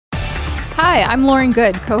Hi, I'm Lauren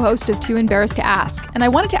Goode, co-host of Too Embarrassed to Ask, and I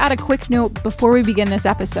wanted to add a quick note before we begin this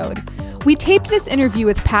episode. We taped this interview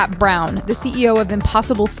with Pat Brown, the CEO of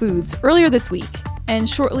Impossible Foods, earlier this week, and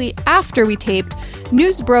shortly after we taped,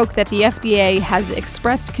 news broke that the FDA has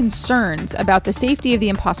expressed concerns about the safety of the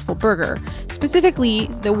Impossible Burger, specifically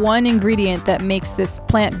the one ingredient that makes this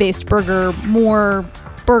plant-based burger more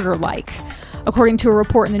burger-like. According to a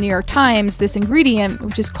report in the New York Times, this ingredient,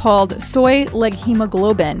 which is called soy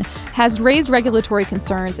leghemoglobin, has raised regulatory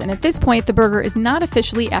concerns, and at this point, the burger is not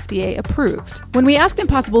officially FDA approved. When we asked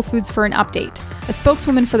Impossible Foods for an update, a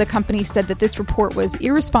spokeswoman for the company said that this report was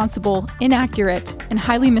irresponsible, inaccurate, and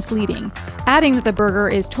highly misleading, adding that the burger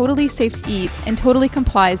is totally safe to eat and totally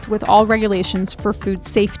complies with all regulations for food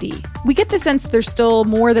safety. We get the sense that there's still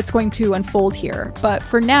more that's going to unfold here, but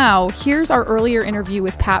for now, here's our earlier interview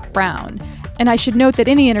with Pat Brown. And I should note that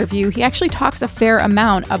in the interview, he actually talks a fair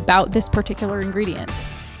amount about this particular ingredient.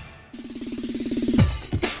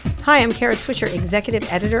 Hi, I'm Kara Swisher, Executive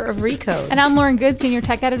Editor of Recode. And I'm Lauren Goode, Senior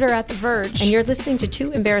Tech Editor at The Verge. And you're listening to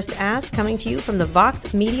Too Embarrassed to Ask, coming to you from the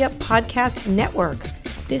Vox Media Podcast Network.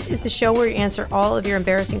 This is the show where we answer all of your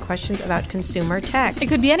embarrassing questions about consumer tech. It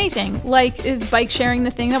could be anything, like is bike sharing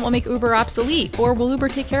the thing that will make Uber obsolete, or will Uber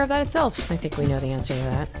take care of that itself? I think we know the answer to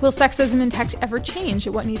that. Will sexism in tech ever change?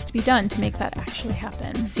 What needs to be done to make that actually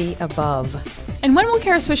happen? See above. And when will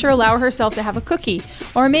Kara Swisher allow herself to have a cookie,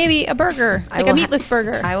 or maybe a burger, like a meatless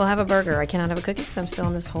burger? I will have a burger. I cannot have a cookie because I'm still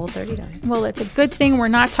on this Whole30 diet. Well, it's a good thing we're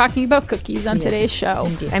not talking about cookies on today's show.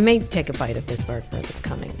 Indeed. I may take a bite of this burger that's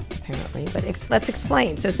coming, apparently, but let's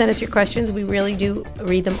explain. So send us your questions. We really do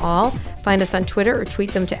read them all. Find us on Twitter or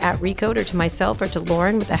tweet them to @Recode or to myself or to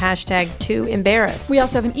Lauren with the hashtag #TooEmbarrassed. We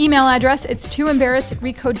also have an email address. It's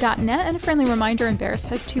tooembarrassed@recode.net. And a friendly reminder, embarrassed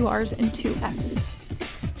has 2 R's and 2 S's.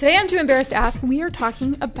 Today on Too Embarrassed to Ask, we are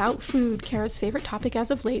talking about food, Kara's favorite topic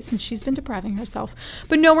as of late since she's been depriving herself.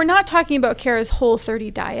 But no, we're not talking about Kara's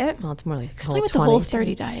Whole30 diet. Well, it's more like Explain what the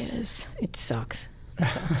Whole30 diet is. It sucks.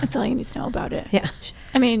 That's all you need to know about it. Yeah.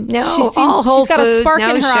 I mean, no, she's got a spark in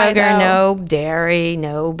her eye, sugar, though. no dairy,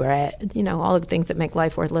 no bread, all the things that make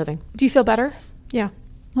life worth living. Do you feel better? Yeah.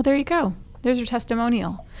 Well, there you go. There's your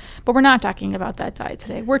testimonial. But we're not talking about that diet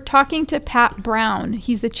today. We're talking to Pat Brown.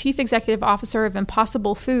 He's the Chief Executive Officer of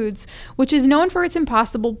Impossible Foods, which is known for its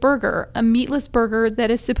Impossible Burger, a meatless burger that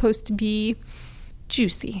is supposed to be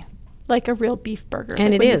juicy, like a real beef burger.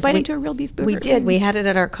 And like it is. Bite into a real beef burger. We did. We had it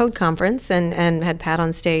at our Code conference and had Pat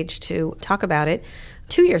on stage to talk about it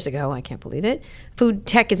 2 years ago. I can't believe it. Food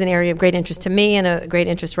tech is an area of great interest to me and a great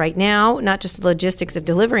interest right now, not just the logistics of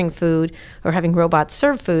delivering food or having robots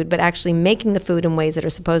serve food, but actually making the food in ways that are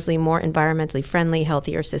supposedly more environmentally friendly,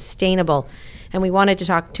 healthier, sustainable. And we wanted to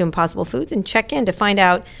talk to Impossible Foods and check in to find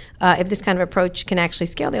out if this kind of approach can actually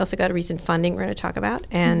scale. They also got a recent funding we're going to talk about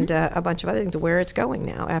and a bunch of other things, where it's going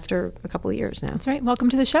now after a couple of years now. That's right. Welcome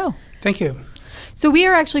to the show. Thank you. So we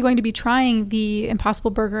are actually going to be trying the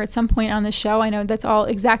Impossible Burger at some point on the show. I know that's all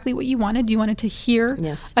exactly what you wanted. You wanted to hear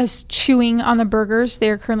us chewing on the burgers. They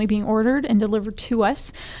are currently being ordered and delivered to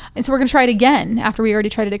us. And so we're going to try it again after we already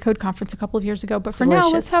tried it at Code Conference a couple of years ago. But for now,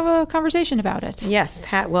 let's have a conversation about it. Yes,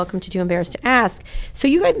 Pat, welcome to Too Embarrassed to Ask. So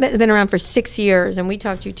you had been around for 6 years, and we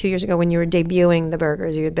talked to you 2 years ago when you were debuting the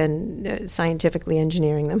burgers. You had been scientifically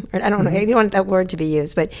engineering them. I don't know, I don't want that word to be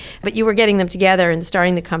used, but you were getting them together and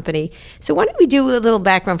starting the company. So why don't we do a little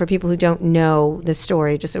background for people who don't know the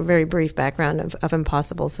story, just a very brief background of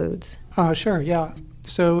Impossible Foods. Sure, yeah.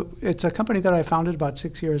 So it's a company that I founded about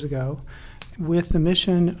 6 years ago with the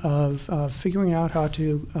mission of figuring out how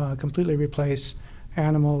to completely replace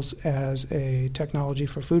animals as a technology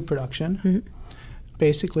for food production,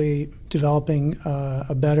 basically developing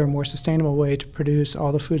a better, more sustainable way to produce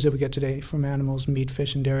all the foods that we get today from animals, meat,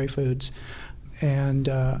 fish, and dairy foods, and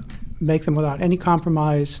make them without any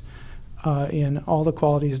compromise in all the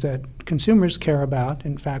qualities that consumers care about,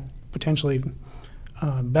 in fact, potentially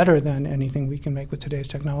better than anything we can make with today's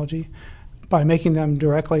technology, by making them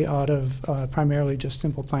directly out of primarily just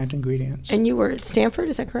simple plant ingredients. And you were at Stanford,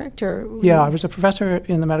 is that correct? Yeah, I was a professor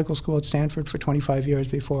in the medical school at Stanford for 25 years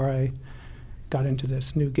before I got into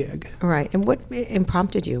this new gig. Right. And what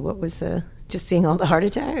prompted you? What was just seeing all the heart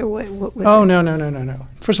attack? Or what was it? No.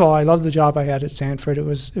 First of all, I loved the job I had at Stanford. It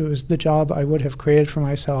was the job I would have created for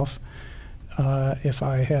myself if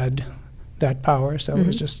I had that power. So it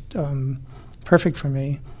was just perfect for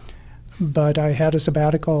me. But I had a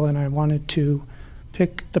sabbatical, and I wanted to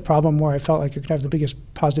pick the problem where I felt like it could have the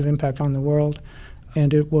biggest positive impact on the world.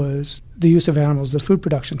 And it was the use of animals, the food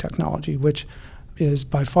production technology, which is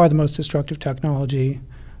by far the most destructive technology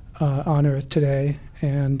on Earth today.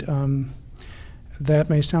 And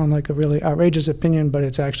That may sound like a really outrageous opinion, but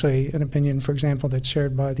it's actually an opinion, for example, that's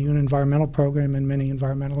shared by the UN Environmental Program and many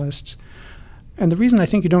environmentalists. And the reason I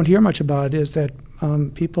think you don't hear much about it is that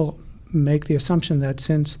people make the assumption that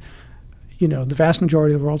since, the vast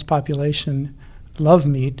majority of the world's population love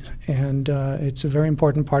meat, and it's a very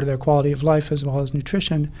important part of their quality of life as well as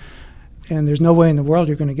nutrition, and there's no way in the world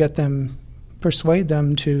you're going to persuade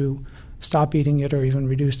them to stop eating it or even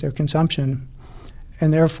reduce their consumption.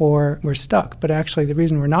 And therefore, we're stuck. But actually, the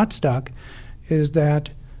reason we're not stuck is that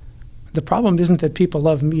the problem isn't that people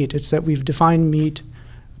love meat. It's that we've defined meat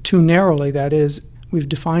too narrowly. That is, we've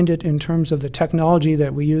defined it in terms of the technology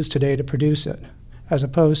that we use today to produce it, as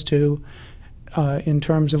opposed to in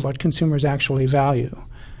terms of what consumers actually value.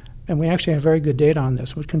 And we actually have very good data on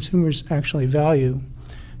this. What consumers actually value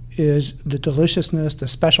is the deliciousness, the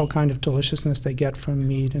special kind of deliciousness they get from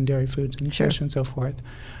meat and dairy foods and fish and so forth.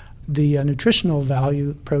 The nutritional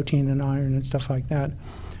value, protein and iron and stuff like that,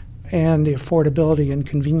 and the affordability and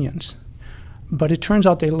convenience. But it turns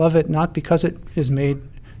out they love it not because it is made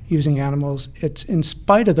using animals. It's in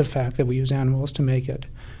spite of the fact that we use animals to make it.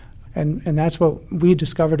 And that's what we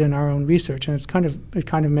discovered in our own research, and it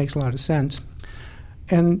kind of makes a lot of sense.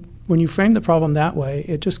 And when you frame the problem that way,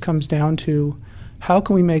 it just comes down to how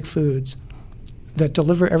can we make foods that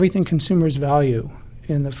deliver everything consumers value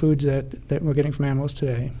in the foods that we're getting from animals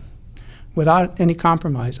today without any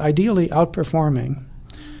compromise, ideally outperforming.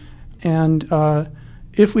 And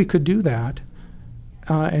if we could do that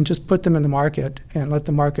and just put them in the market and let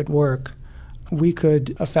the market work, we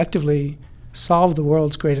could effectively solve the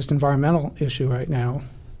world's greatest environmental issue right now,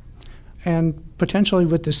 and potentially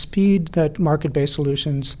with the speed that market-based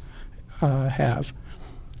solutions have.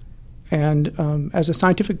 And as a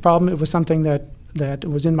scientific problem, it was something that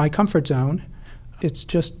was in my comfort zone. It's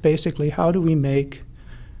just basically how do we make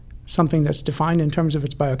something that's defined in terms of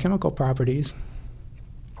its biochemical properties.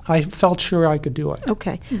 I felt sure I could do it.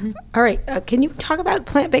 Okay. Mm-hmm. All right. Can you talk about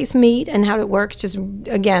plant-based meat and how it works, just,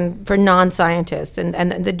 again, for non-scientists?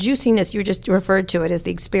 And the juiciness, you just referred to it as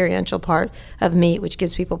the experiential part of meat, which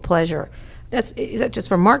gives people pleasure. Is that just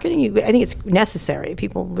for marketing? I think it's necessary.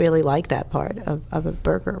 People really like that part of a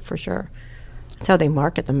burger, for sure. It's how they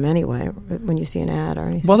market them anyway, when you see an ad or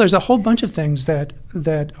anything. Well, there's a whole bunch of things that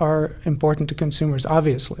are important to consumers,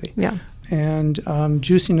 obviously. Yeah. And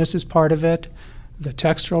juiciness is part of it. The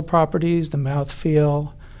textural properties, the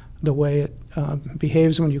mouthfeel, the way it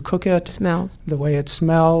behaves when you cook it. Smells. The way it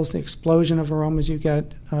smells, the explosion of aromas you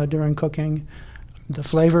get during cooking, the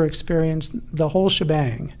flavor experience, the whole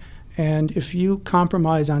shebang. And if you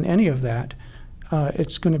compromise on any of that,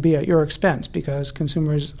 it's going to be at your expense, because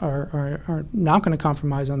consumers are not going to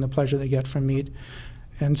compromise on the pleasure they get from meat.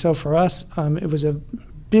 And so for us, it was a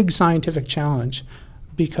big scientific challenge,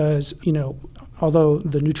 because, although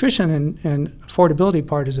the nutrition and affordability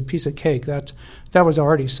part is a piece of cake, that was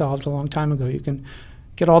already solved a long time ago. You can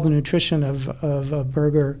get all the nutrition of a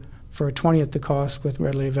burger for a 20th the cost with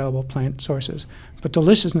readily available plant sources. But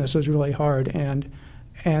deliciousness was really hard,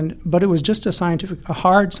 but it was just a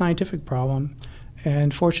hard scientific problem.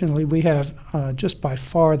 And fortunately, we have just by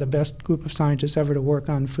far the best group of scientists ever to work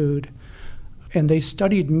on food. And they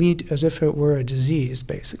studied meat as if it were a disease,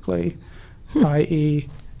 basically, i.e.,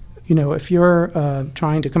 if you're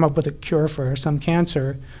trying to come up with a cure for some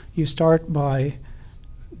cancer, you start by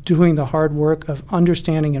doing the hard work of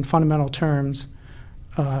understanding in fundamental terms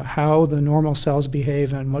how the normal cells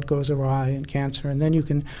behave and what goes awry in cancer. And then you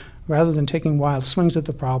can, rather than taking wild swings at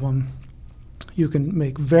the problem, you can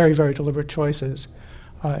make very, very deliberate choices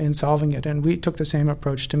in solving it. And we took the same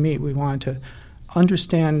approach to meat. We wanted to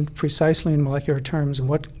understand precisely in molecular terms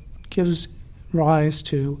what gives rise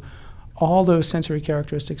to all those sensory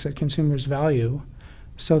characteristics that consumers value,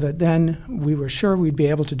 so that then we were sure we'd be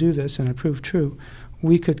able to do this, and it proved true.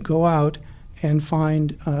 We could go out and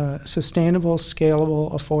find sustainable,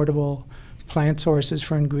 scalable, affordable plant sources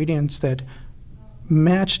for ingredients that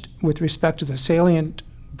matched, with respect to the salient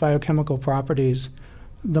biochemical properties,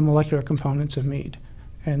 the molecular components of meat,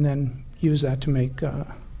 and then use that to make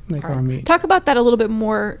our meat. Talk about that a little bit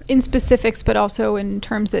more in specifics, but also in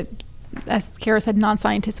terms that, as Kara said,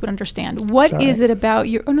 non-scientists would understand. What is it about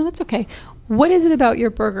your... Oh, no, that's okay. What is it about your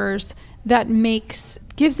burgers that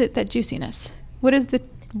gives it that juiciness? What is the...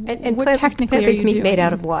 And what technically plant-based are you meat doing? made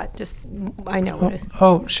out of what? Just, I know what it is.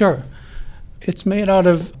 Oh, sure. It's made out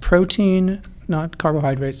of protein, not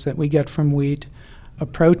carbohydrates, that we get from wheat, a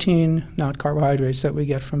protein, not carbohydrates, that we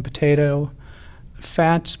get from potato,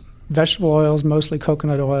 fats, vegetable oils, mostly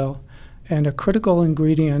coconut oil, and a critical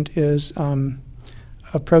ingredient is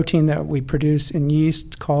a protein that we produce in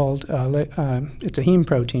yeast called, it's a heme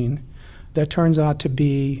protein, that turns out to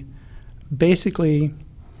be basically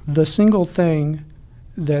the single thing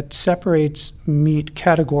that separates meat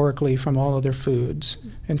categorically from all other foods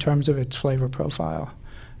in terms of its flavor profile.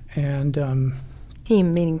 And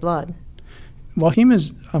heme meaning blood. Well, heme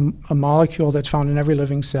is a molecule that's found in every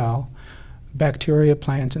living cell, bacteria,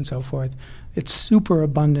 plants, and so forth. It's super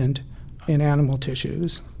abundant in animal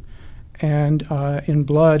tissues. And in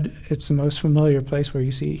blood, it's the most familiar place where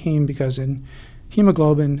you see heme, because in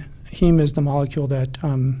hemoglobin, heme is the molecule that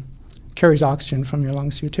carries oxygen from your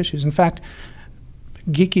lungs to your tissues. In fact,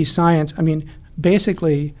 geeky science,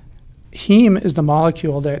 basically, heme is the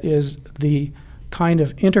molecule that is the kind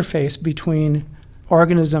of interface between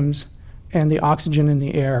organisms and the oxygen in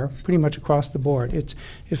the air, pretty much across the board.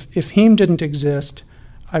 If heme didn't exist,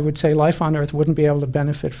 I would say life on Earth wouldn't be able to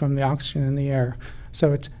benefit from the oxygen in the air.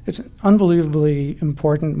 So it's an unbelievably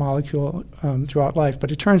important molecule throughout life.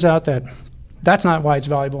 But it turns out that that's not why it's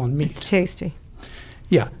valuable in meat. It's tasty.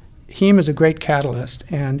 Yeah. Heme is a great catalyst,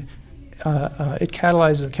 and it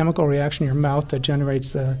catalyzes a chemical reaction in your mouth that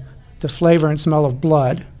generates the flavor and smell of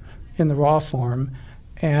blood in the raw form.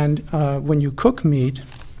 And when you cook meat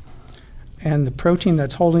and the protein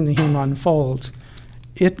that's holding the heme unfolds,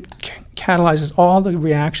 it catalyzes all the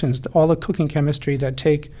reactions, all the cooking chemistry that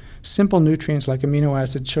take simple nutrients like amino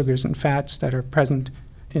acids, sugars, and fats that are present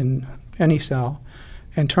in any cell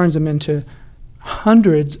and turns them into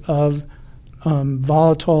hundreds of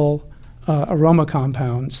volatile aroma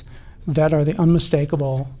compounds that are the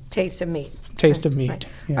unmistakable taste of meat. Of meat. Right.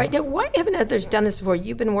 Yeah. All right. Now, why haven't others done this before?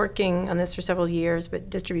 You've been working on this for several years, but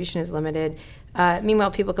distribution is limited.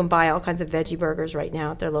 Meanwhile, people can buy all kinds of veggie burgers right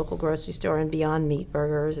now at their local grocery store and Beyond Meat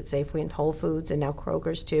burgers at Safeway and Whole Foods and now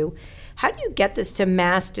Kroger's too. How do you get this to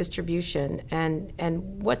mass distribution, and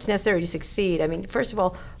what's necessary to succeed? First of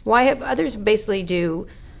all, why have others basically do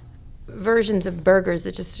versions of burgers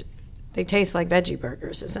that just they taste like veggie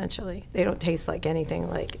burgers, essentially. They don't taste like anything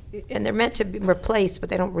and they're meant to replace, but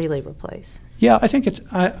they don't really replace. Yeah, I think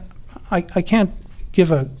I can't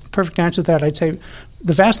give a perfect answer to that. I'd say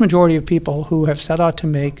the vast majority of people who have set out to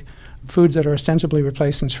make foods that are ostensibly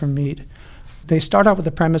replacements for meat, they start out with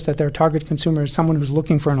the premise that their target consumer is someone who's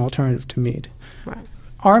looking for an alternative to meat. Right.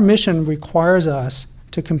 Our mission requires us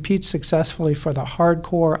to compete successfully for the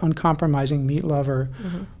hardcore, uncompromising meat lover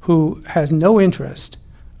who has no interest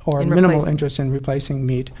or minimal interest in replacing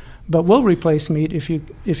meat, but will replace meat if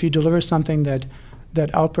you deliver something that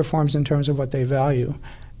outperforms in terms of what they value.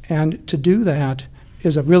 And to do that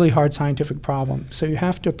is a really hard scientific problem. So you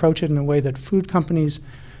have to approach it in a way that food companies,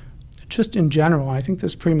 just in general, I think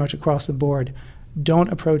this is pretty much across the board,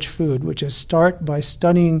 don't approach food, which is start by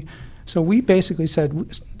studying. So we basically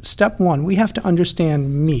said, step one, we have to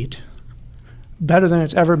understand meat better than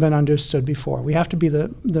it's ever been understood before. We have to be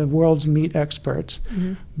the world's meat experts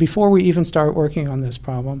before we even start working on this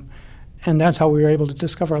problem. And that's how we were able to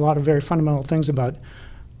discover a lot of very fundamental things about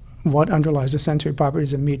what underlies the sensory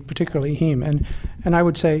properties of meat, particularly heme. And I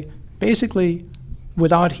would say, basically,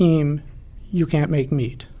 without heme, you can't make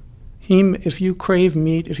meat. Heme, if you crave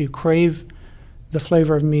meat, if you crave the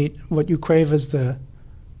flavor of meat, what you crave is the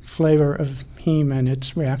flavor of heme and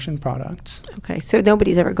its reaction products. Okay, so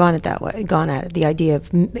nobody's ever gone at it. The idea of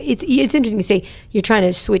it's interesting to say you're trying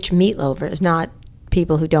to switch meat lovers, not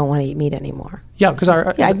people who don't want to eat meat anymore. Yeah, because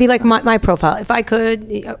I'd be like my profile. If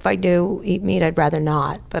I do eat meat, I'd rather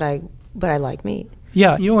not, but I like meat.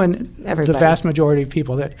 Yeah, you and Everybody. The vast majority of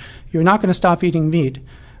people, that you're not going to stop eating meat,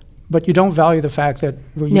 but you don't value the fact that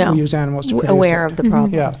we use animals to produce aware it. of the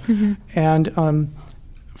problems. Yeah, and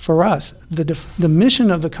for us, the mission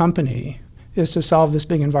of the company is to solve this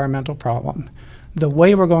big environmental problem. The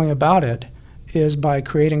way we're going about it is by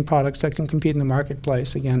creating products that can compete in the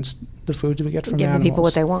marketplace against the foods we get from animals. Give the people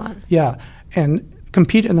what they want. Yeah, and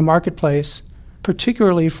compete in the marketplace,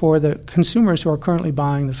 particularly for the consumers who are currently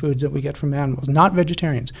buying the foods that we get from animals, not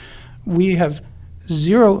vegetarians. We have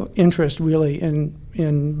zero interest really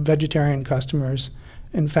in vegetarian customers.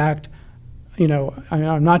 In fact,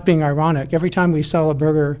 I'm not being ironic. Every time we sell a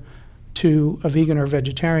burger to a vegan or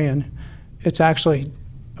vegetarian, it's actually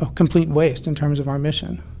a complete waste in terms of our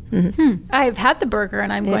mission. I've had the burger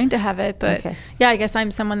and I'm going to have it, but I guess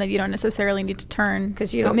I'm someone that you don't necessarily need to turn.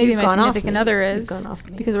 Because maybe my significant other You've is gone off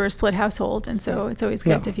me. because we're a split household, and so it's always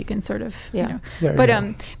good if you can sort of, There,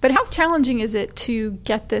 But how challenging is it to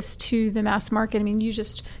get this to the mass market? You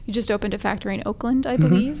just opened a factory in Oakland, I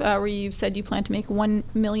believe, where you've said you plan to make 1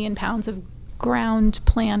 million pounds of ground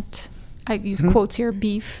plant, I use quotes here,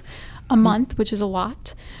 beef a month, which is a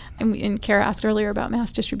lot. And Kara asked earlier about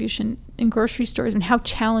mass distribution in grocery stores, and how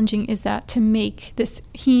challenging is that to make this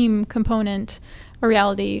heme component a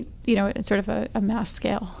reality, at sort of a mass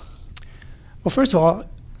scale? Well, first of all,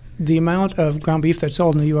 the amount of ground beef that's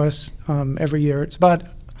sold in the U.S. Every year, it's about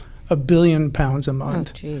 1 billion pounds a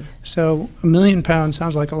month. Oh, geez. So 1 million pounds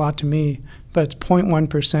sounds like a lot to me, but it's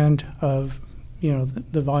 0.1% of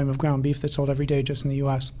the volume of ground beef that's sold every day just in the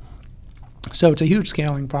U.S. So it's a huge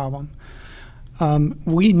scaling problem.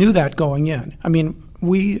 We knew that going in. I mean,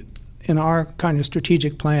 we, in our kind of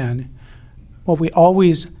strategic plan, what we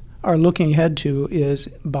always are looking ahead to is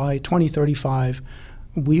by 2035,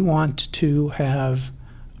 we want to have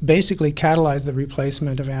basically catalyzed the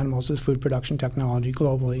replacement of animals with food production technology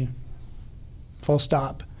globally, full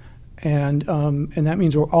stop. And that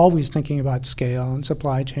means we're always thinking about scale and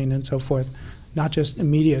supply chain and so forth, not just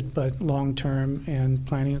immediate but long-term, and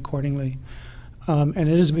planning accordingly. And it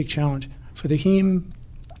is a big challenge. For the heme,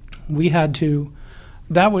 we had to,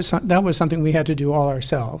 that was something we had to do all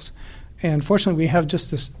ourselves. And fortunately, we have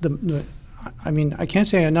just this, I can't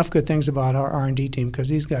say enough good things about our R&D team, because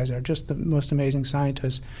these guys are just the most amazing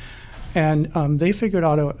scientists. And they figured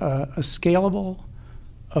out a scalable,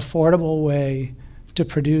 affordable way to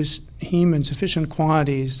produce heme in sufficient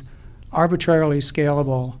quantities, arbitrarily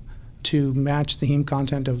scalable, to match the heme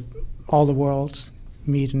content of all the world's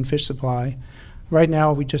meat and fish supply. Right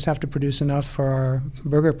now, we just have to produce enough for our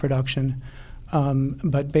burger production.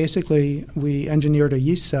 But basically, we engineered a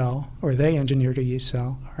yeast cell, or they engineered a yeast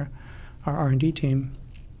cell, our R&D team,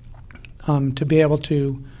 to be able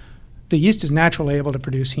to, the yeast is naturally able to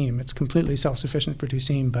produce heme. It's completely self-sufficient to produce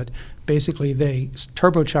heme, but basically they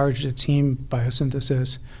turbocharged its heme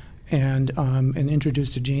biosynthesis and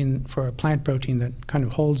introduced a gene for a plant protein that kind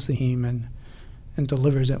of holds the heme and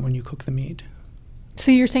delivers it when you cook the meat. So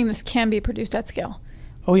you're saying this can be produced at scale?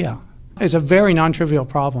 Oh, yeah. It's a very non-trivial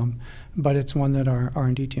problem, but it's one that our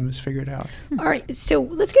R&D team has figured out. All right, so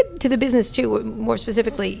let's get to the business, too, more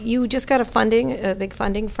specifically. You just got a big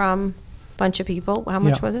funding from a bunch of people. How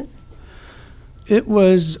much was it? It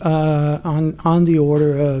was on the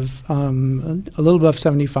order of a little above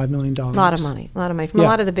 $75 million. A lot of money from a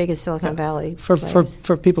lot of the biggest Silicon Valley players.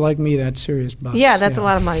 For people like me, that's serious bucks. Yeah, that's a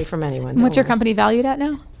lot of money from anyone. And what's your company valued at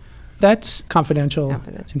now? That's confidential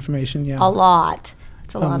information, yeah. A lot.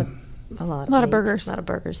 It's a lot of burgers. A lot of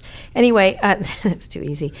burgers. Anyway, it was too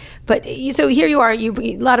easy. But so here you are, a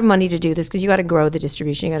lot of money to do this, because you got to grow the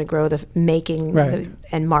distribution, you got to grow the making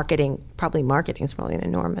and marketing. Probably marketing is probably an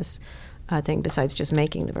enormous thing besides just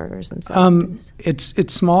making the burgers themselves.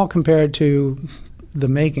 It's small compared to the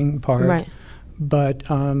making part. Right. But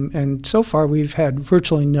and so far we've had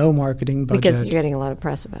virtually no marketing budget. Because you're getting a lot of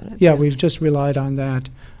press about it. Yeah, we've just relied on that.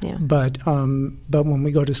 Yeah. But when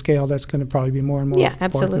we go to scale, that's going to probably be more and more important.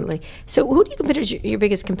 Absolutely. So who do you consider your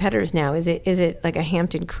biggest competitors now? Is it like a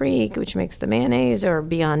Hampton Creek, which makes the mayonnaise, or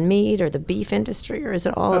Beyond Meat, or the beef industry, or is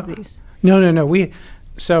it all of these? No.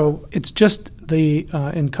 So it's just the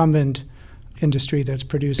incumbent industry that's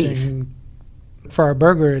producing beef. For our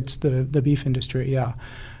burger, it's the beef industry, yeah.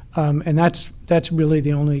 And that's really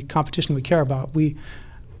the only competition we care about.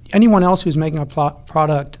 Anyone else who's making a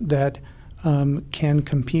product that can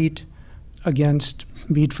compete against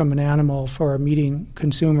meat from an animal for a meat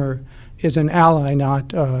consumer is an ally,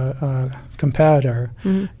 not a competitor.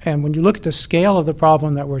 Mm-hmm. And when you look at the scale of the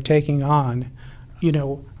problem that we're taking on,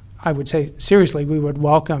 I would say seriously we would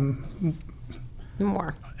welcome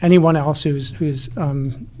more anyone else who's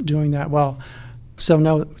doing that well. So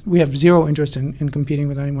no, we have zero interest in competing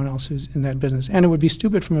with anyone else who's in that business. And it would be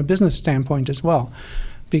stupid from a business standpoint as well,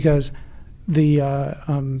 because the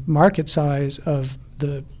market size of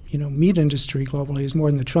the meat industry globally is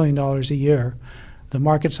more than $1 trillion a year. The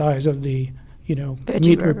market size of the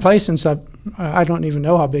meat replacement stuff, I don't even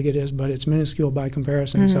know how big it is, but it's minuscule by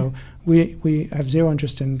comparison. Mm-hmm. So we have zero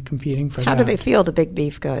interest in competing for that. How do they feel, the big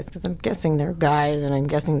beef guys? Because I'm guessing they're guys, and I'm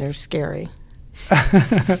guessing they're scary.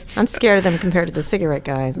 I'm scared of them compared to the cigarette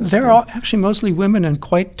guys. They're all actually mostly women and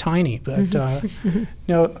quite tiny, but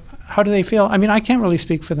how do they feel? I mean, I can't really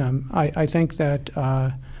speak for them. I think that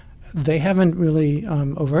they haven't really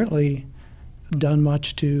overtly done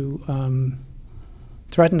much to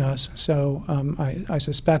threaten us. So I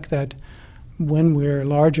suspect that when we're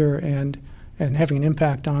larger and having an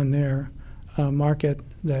impact on their market,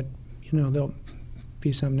 that there'll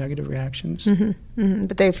be some negative reactions. Mm-hmm. Mm-hmm.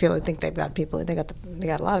 But they think they've got people. They got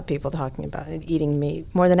a lot of people talking about it, eating meat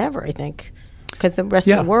more than ever, I think, because the rest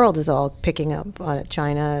of the world is all picking up on it.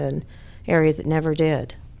 China and areas that never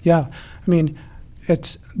did. Yeah, I mean,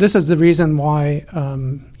 this is the reason why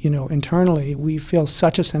internally we feel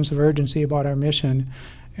such a sense of urgency about our mission,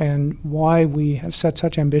 and why we have set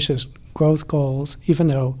such ambitious growth goals, even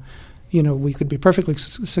though we could be perfectly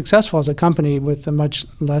successful as a company with much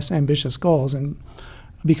less ambitious goals, and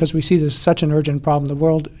because we see this such an urgent problem. The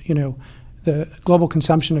world, the global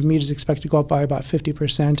consumption of meat is expected to go up by about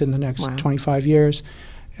 50% in the next 25 years,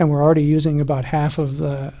 and we're already using about half of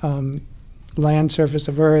the land surface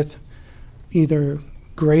of Earth, either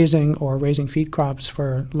grazing or raising feed crops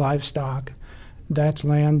for livestock. That's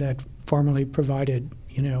land that formerly provided,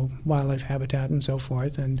 wildlife habitat and so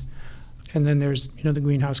forth, and then there's, the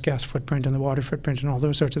greenhouse gas footprint and the water footprint and all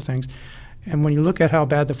those sorts of things. And when you look at how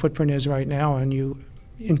bad the footprint is right now and you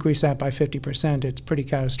increase that by 50%, it's pretty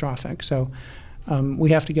catastrophic. So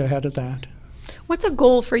we have to get ahead of that. What's a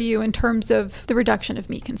goal for you in terms of the reduction of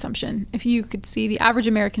meat consumption? If you could see the average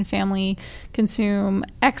American family consume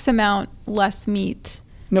X amount less meat.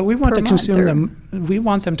 No, we want to consume them. We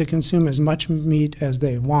want them to consume as much meat as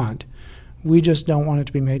they want. We just don't want it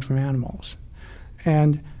to be made from animals.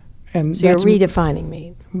 And so you're redefining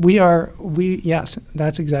meat. Yes,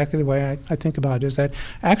 that's exactly the way I think about it, is that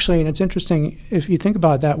actually, and it's interesting, if you think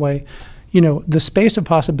about it that way, the space of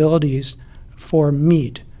possibilities for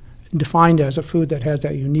meat, defined as a food that has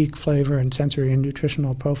that unique flavor and sensory and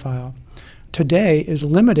nutritional profile, today is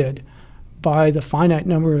limited by the finite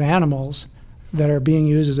number of animals that are being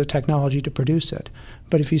used as a technology to produce it.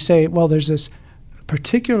 But if you say, well, there's this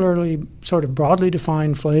particularly sort of broadly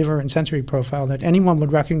defined flavor and sensory profile that anyone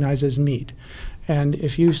would recognize as meat, and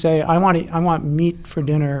if you say, I want meat for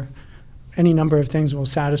dinner, any number of things will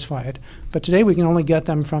satisfy it. But today we can only get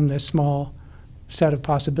them from this small set of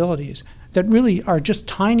possibilities that really are just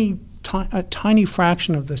a tiny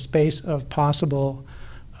fraction of the space of possible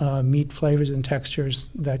meat flavors and textures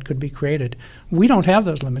that could be created. We don't have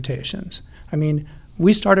those limitations. I mean,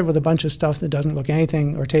 we started with a bunch of stuff that doesn't look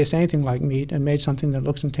anything or taste anything like meat and made something that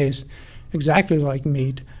looks and tastes exactly like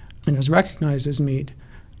meat and is recognized as meat.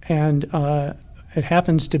 And it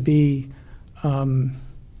happens to be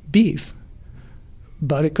beef,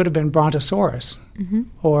 but it could have been Brontosaurus. Mm-hmm.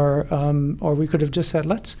 Or we could have just said,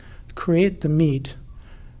 let's create the meat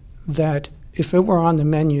that if it were on the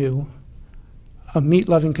menu, a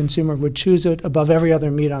meat-loving consumer would choose it above every other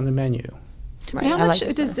meat on the menu. Right. How much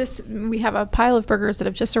does this? We have a pile of burgers that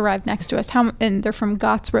have just arrived next to us. And they're from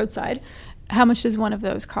Gott's Roadside. How much does one of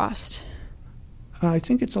those cost? I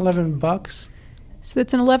think it's $11. So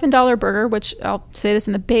it's an $11 burger, which I'll say this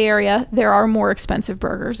in the Bay Area, there are more expensive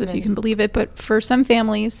burgers, if you can believe it. But for some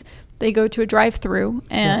families, they go to a drive-through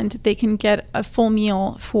and they can get a full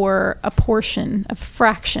meal for a portion, a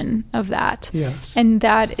fraction of that. Yes. And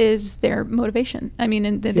that is their motivation. I mean,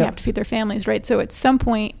 and they have to feed their families, right? So at some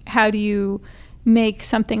point, how do you make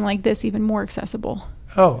something like this even more accessible?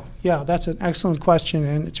 Oh, yeah, that's an excellent question,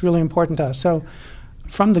 and it's really important to us. So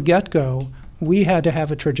from the get-go, we had to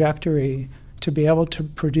have a trajectory to be able to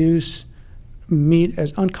produce meat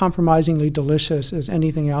as uncompromisingly delicious as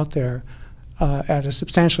anything out there at a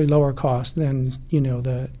substantially lower cost than,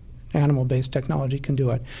 the animal-based technology can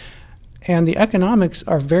do it. And the economics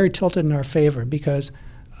are very tilted in our favor because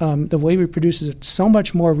the way we produce it is so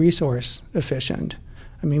much more resource efficient.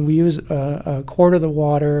 I mean, we use a quarter the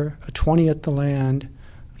water, a 20th the land,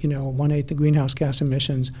 1/8 the greenhouse gas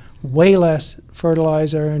emissions, way less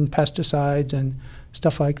fertilizer and pesticides and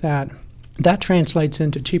stuff like that. That translates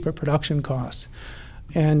into cheaper production costs.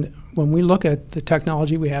 And when we look at the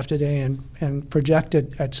technology we have today and project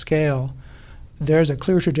it at scale, there's a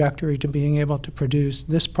clear trajectory to being able to produce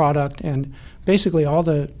this product and basically all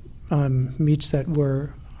the meats that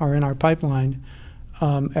are in our pipeline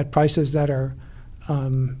at prices that are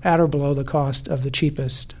at or below the cost of the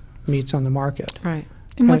cheapest meats on the market. Right.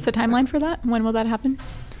 And what's the timeline for that? When will that happen?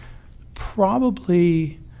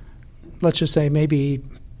 Probably, let's just say maybe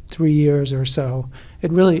 3 years or so.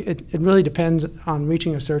 It really depends on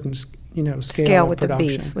reaching a certain scale with of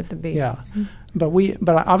production. With the beef. Yeah, mm-hmm. But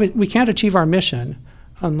we can't achieve our mission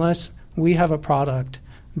unless we have a product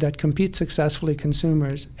that competes successfully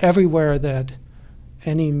consumers everywhere that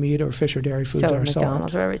any meat or fish or dairy foods are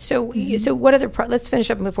McDonald's, sold. whatever. So so what other let's finish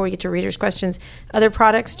up before we get to readers' questions. Other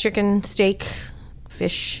products: chicken, steak,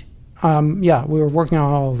 fish. Yeah, we were working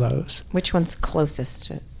on all of those. Which one's closest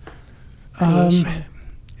to?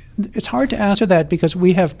 It's hard to answer that because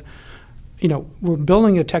we have, we're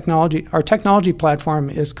building a technology. Our technology platform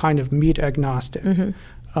is kind of meat agnostic.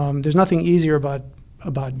 Mm-hmm. There's nothing easier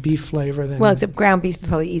about beef flavor than... Well, except ground beef is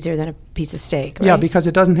probably easier than a piece of steak, right? Yeah, because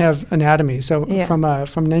it doesn't have anatomy. So from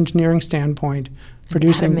an engineering standpoint,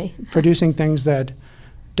 producing things that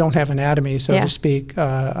don't have anatomy, so to speak,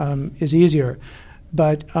 is easier.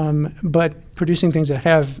 But producing things that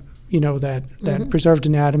have, that mm-hmm. preserved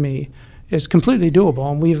anatomy is completely doable,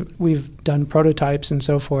 and we've done prototypes and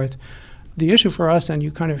so forth. The issue for us, and you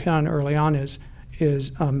kind of hit on early on, is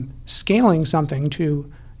scaling something to,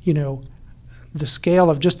 the scale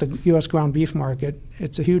of just the U.S. ground beef market,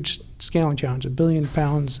 it's a huge scaling challenge, 1 billion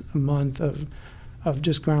pounds a month of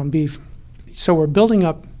just ground beef. So we're building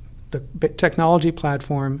up the technology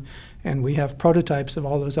platform, and we have prototypes of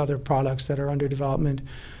all those other products that are under development.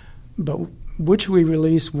 But which we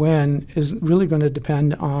release when is really going to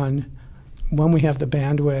depend on when we have the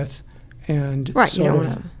bandwidth and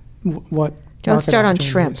what. Don't start on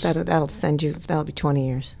shrimp. That'll be 20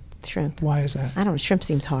 years. Shrimp. Why is that? I don't know. Shrimp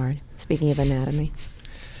seems hard. Speaking of anatomy.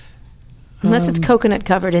 Unless it's coconut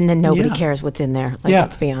covered and then nobody cares what's in there.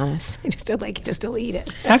 Let's be honest. I just don't like it. Just delete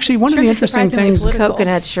it. Actually, one of the interesting things...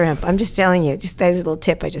 Coconut shrimp. I'm just telling you. Just that is a little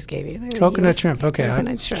tip I just gave you. Coconut shrimp. Okay.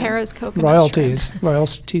 Coconut shrimp. Kara's coconut royalty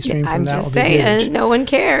shrimp. stream from that will be huge. I'm just saying. No one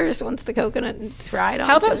cares once the coconut fried on.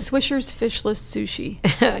 How about Swisher's fishless sushi?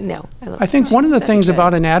 No. I think one of the things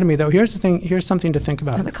about anatomy, though, here's something to think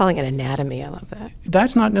about. They're calling it anatomy. I love that.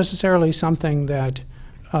 That's not necessarily something that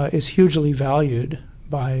is hugely valued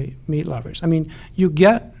by meat lovers. I mean,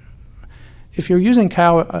 if you're using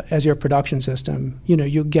cow as your production system,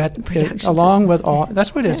 you get it along with all.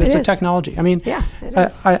 That's what it is. It's a technology. I mean,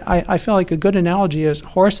 I feel like a good analogy is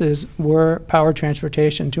horses were power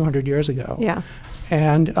transportation 200 years ago. Yeah.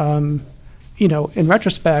 And in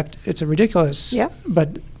retrospect, it's a ridiculous. Yeah.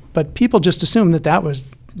 But people just assume that was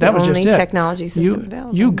just it. Only technology system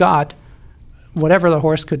available. You got whatever the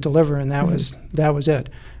horse could deliver, and that was it.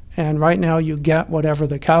 And right now you get whatever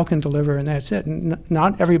the cow can deliver, and that's it. And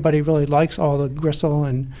not everybody really likes all the gristle,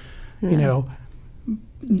 and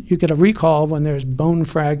you get a recall when there's bone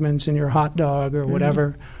fragments in your hot dog or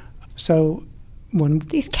whatever. So when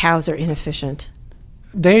these cows are inefficient,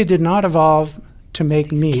 they did not evolve to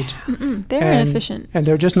make meat. They're inefficient, and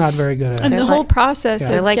they're just not very good at it. And the whole process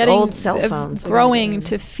they're of like getting old cell phones, growing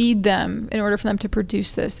to feed them in order for them to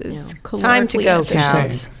produce this is time to go, inefficient.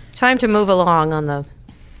 cows. Time to move along on the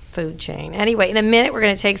food chain. Anyway, in a minute, we're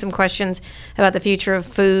going to take some questions about the future of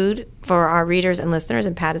food for our readers and listeners,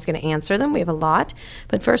 and Pat is going to answer them. We have a lot.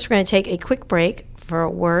 But first, we're going to take a quick break for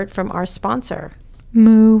a word from our sponsor.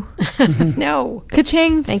 Moo. No.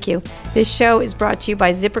 Ka-ching. Thank you. This show is brought to you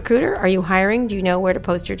by ZipRecruiter. Are you hiring? Do you know where to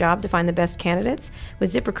post your job to find the best candidates?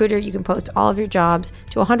 With ZipRecruiter, you can post all of your jobs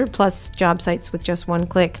to 100-plus job sites with just one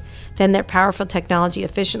click. Then their powerful technology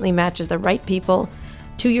efficiently matches the right people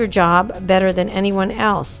to your job better than anyone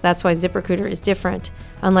else. That's why ZipRecruiter is different.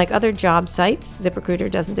 Unlike other job sites,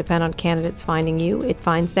 ZipRecruiter doesn't depend on candidates finding you, it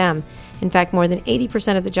finds them. In fact, more than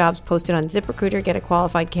 80% of the jobs posted on ZipRecruiter get a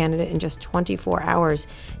qualified candidate in just 24 hours.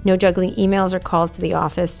 No juggling emails or calls to the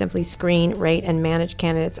office. Simply screen, rate, and manage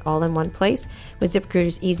candidates all in one place with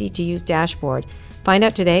ZipRecruiter's easy-to-use dashboard. Find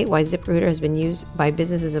out today why ZipRecruiter has been used by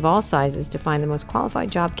businesses of all sizes to find the most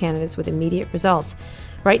qualified job candidates with immediate results.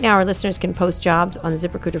 Right now, our listeners can post jobs on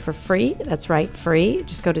ZipRecruiter for free. That's right, free.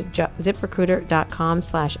 Just go to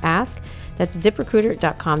ZipRecruiter.com/ask. That's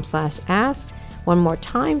ZipRecruiter.com/ask. One more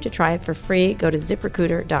time to try it for free. Go to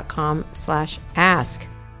ZipRecruiter.com/ask.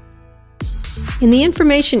 In the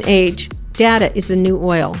information age, data is the new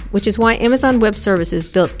oil, which is why Amazon Web Services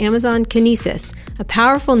built Amazon Kinesis, a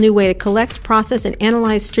powerful new way to collect, process, and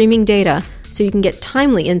analyze streaming data so you can get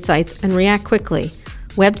timely insights and react quickly.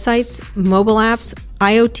 Websites, mobile apps,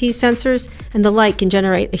 IoT sensors, and the like can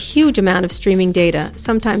generate a huge amount of streaming data,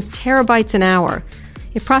 sometimes terabytes an hour.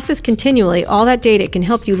 If processed continually, all that data can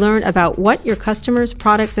help you learn about what your customers,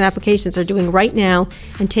 products, and applications are doing right now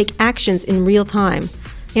and take actions in real time.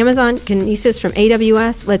 Amazon Kinesis from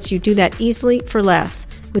AWS lets you do that easily for less.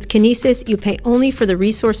 With Kinesis, you pay only for the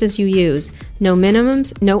resources you use. No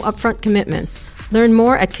minimums, no upfront commitments. Learn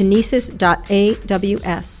more at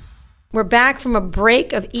kinesis.aws. We're back from a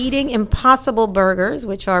break of eating Impossible Burgers,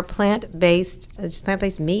 which are plant-based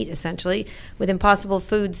meat, essentially, with Impossible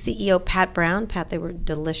Foods CEO Pat Brown. Pat, they were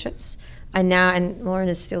delicious. And Lauren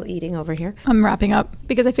is still eating over here. I'm wrapping up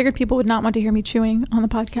because I figured people would not want to hear me chewing on the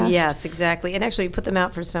podcast. Yes, exactly. And actually, we put them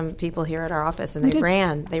out for some people here at our office, and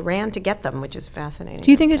they ran to get them, which is fascinating.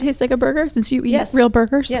 Do you think it tastes like a burger since you eat real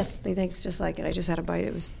burgers? Yes, they think it's just like it. I just had a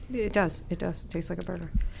bite. It does. It tastes like a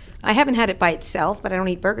burger. I haven't had it by itself, but I don't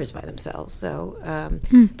eat burgers by themselves. So,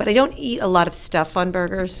 but I don't eat a lot of stuff on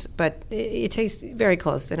burgers. But it tastes very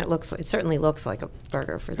close, and it certainly looks like a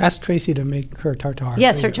burger for them. Ask Tracy to make her tartare.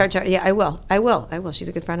 Yes, her tartare. Yeah, I will. She's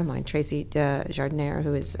a good friend of mine, Tracy Jardinier,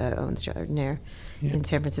 who owns Jardinier in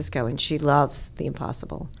San Francisco, and she loves the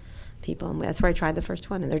Impossible people, and that's where I tried the first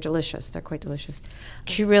one, and they're delicious. They're quite delicious.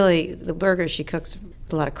 The burgers she cooks,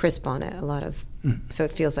 a lot of crisp on it, so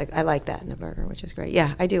it feels like I like that in a burger, which is great.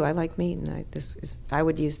 Yeah, I do. I like meat, and I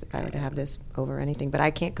would have this over anything, but I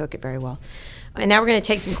can't cook it very well. And now we're going to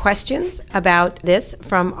take some questions about this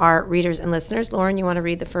from our readers and listeners. Lauren, you want to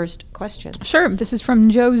read the first question? Sure. This is from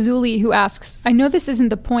Joe Zuli, who asks, I know this isn't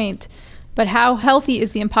the point, but how healthy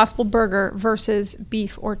is the Impossible Burger versus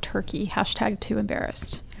beef or turkey?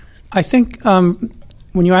 #TooEmbarrassed. I think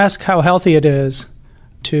when you ask how healthy it is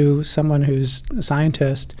to someone who's a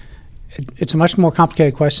scientist, it's a much more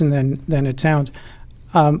complicated question than it sounds.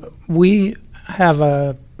 We have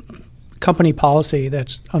a company policy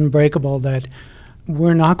that's unbreakable that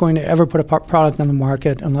we're not going to ever put a product on the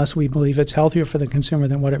market unless we believe it's healthier for the consumer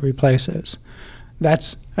than what it replaces.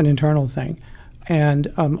 That's an internal thing.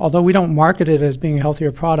 And although we don't market it as being a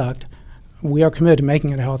healthier product, we are committed to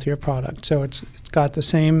making it a healthier product. So it's got the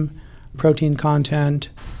same protein content.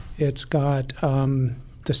 It's got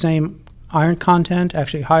the same iron content,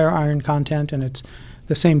 actually higher iron content, and it's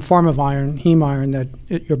the same form of iron, heme iron, that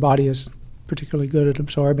your body is particularly good at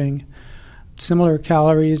absorbing. Similar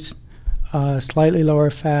calories, slightly lower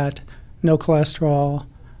fat, no cholesterol.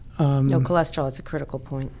 No cholesterol, it's a critical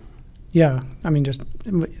point. Yeah, I mean, just,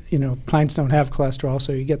 plants don't have cholesterol,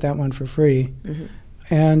 so you get that one for free. Mm-hmm.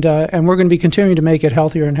 And we're going to be continuing to make it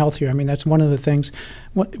healthier and healthier. I mean, that's one of the things.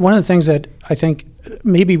 One of the things that I think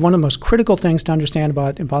maybe one of the most critical things to understand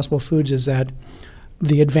about Impossible Foods is that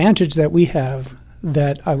the advantage that we have,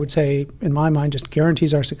 that I would say, in my mind, just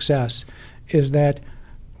guarantees our success, is that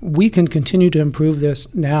we can continue to improve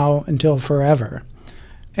this now until forever.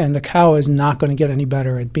 And the cow is not going to get any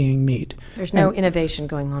better at being meat. There's no innovation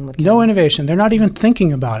going on with cows. No innovation. They're not even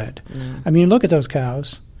thinking about it. No. I mean, look at those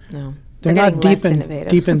cows. No. They're not deep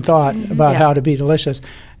in thought about how to be delicious.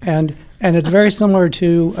 And it's very similar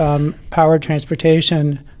to powered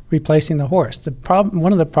transportation replacing the horse.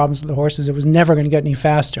 One of the problems with the horse is it was never going to get any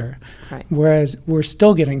faster, right. Whereas we're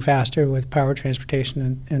still getting faster with powered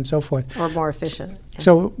transportation and so forth. Or more efficient.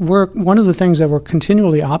 So one of the things that we're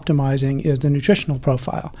continually optimizing is the nutritional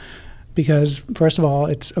profile, because first of all,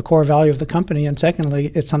 it's a core value of the company, and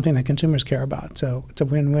secondly, it's something that consumers care about. So it's a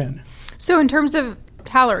win-win. So in terms of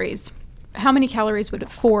calories, how many calories would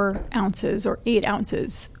 4 ounces or 8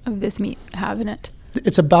 ounces of this meat have in it?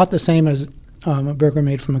 It's about the same as a burger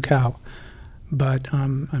made from a cow, but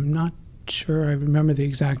I'm not sure I remember the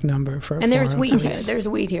exact number for. And there's wheat here. There's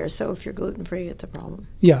wheat here, so if you're gluten-free, it's a problem.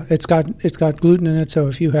 Yeah, it's got gluten in it, so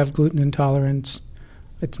if you have gluten intolerance,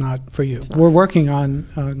 it's not for you. We're working on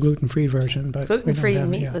a gluten-free version, but gluten-free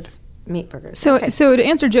meatless meat burgers. So to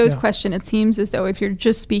answer Joe's question, it seems as though if you're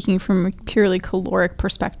just speaking from a purely caloric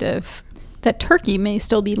perspective, that turkey may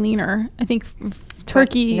still be leaner. I think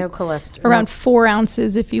turkey, no cholesterol, around 4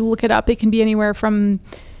 ounces. If you look it up, it can be anywhere from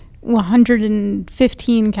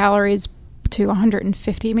 115 calories to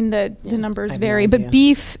 150. I mean, the numbers vary, but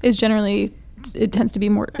beef is generally, it tends to be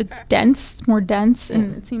more dense,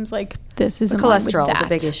 and it seems like this is in line with that. Cholesterol is a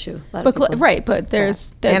big issue. But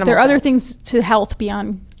there are other things to health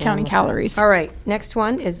beyond counting calories. All right, next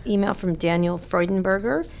one is email from Daniel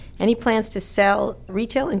Freudenberger. Any plans to sell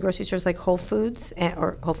retail in grocery stores like Whole Foods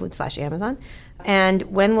or Whole Foods/Amazon? And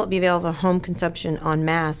when will it be available for home consumption en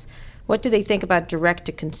masse? What do they think about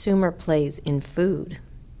direct-to-consumer plays in food?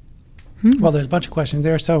 Well, there's a bunch of questions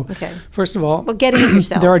there. So, First of all, getting it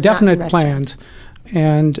yourself. There are definite plans.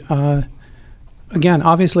 And again,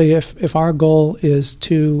 obviously, if our goal is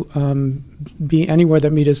to be anywhere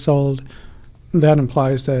that meat is sold, that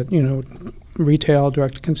implies that, retail,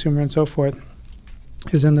 direct-to-consumer, and so forth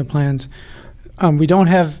is in the plans. We don't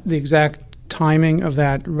have the exact timing of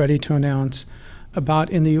that ready to announce.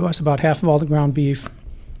 In the U.S., about half of all the ground beef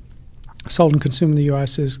sold and consumed in the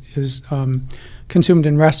U.S. is consumed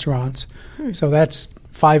in restaurants. So that's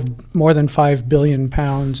more than 5 billion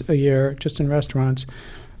pounds a year just in restaurants,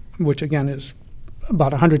 which again is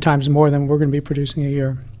about 100 times more than we're going to be producing a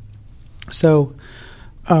year. So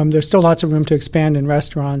there's still lots of room to expand in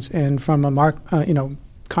restaurants, and from a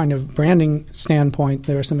kind of branding standpoint,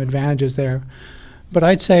 there are some advantages there. But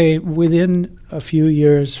I'd say within a few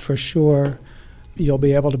years, for sure, you'll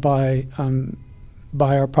be able to buy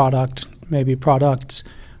our product, maybe products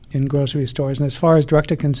in grocery stores. And as far as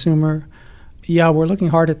direct-to-consumer, we're looking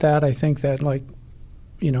hard at that. I think that,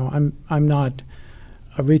 I'm not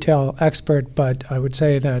a retail expert, but I would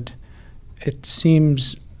say that it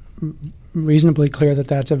seems reasonably clear that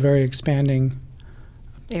that's a very expanding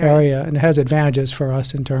area, and it has advantages for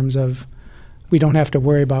us in terms of we don't have to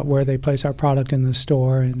worry about where they place our product in the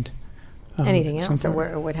store and anything else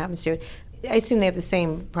or what happens to it. I assume they have the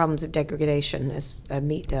same problems of degradation as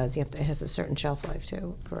meat does. It has a certain shelf life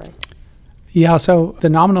too, correct? Yeah, so the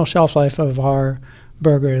nominal shelf life of our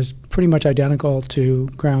burger is pretty much identical to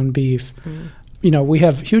ground beef. Mm-hmm. We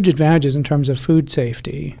have huge advantages in terms of food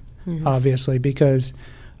safety, mm-hmm. obviously, because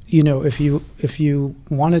if you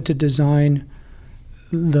wanted to design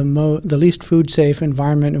the least food safe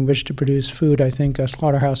environment in which to produce food, I think a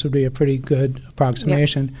slaughterhouse would be a pretty good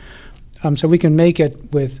approximation. Yep. So we can make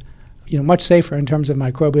it with much safer in terms of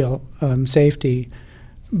microbial safety,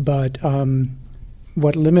 but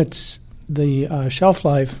what limits the shelf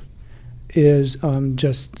life is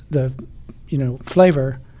just the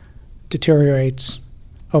flavor deteriorates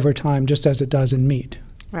over time, just as it does in meat.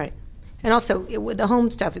 Right. And also, with the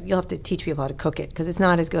home stuff, you'll have to teach people how to cook it, because it's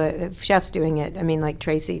not as good. If chefs doing it, like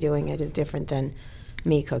Tracy doing it, is different than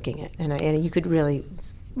me cooking it. And you could really,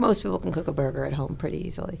 most people can cook a burger at home pretty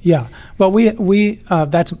easily. Yeah. Well, we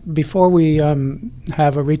that's before we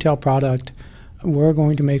have a retail product, we're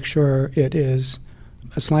going to make sure it is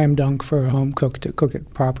a slam dunk for a home cook to cook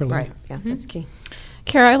it properly. Right. Yeah, mm-hmm. That's key.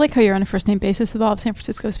 Kara, I like how you're on a first name basis with all of San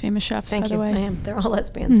Francisco's famous chefs, by the way. I am. They're all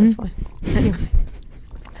lesbians, mm-hmm. That's why. Anyway.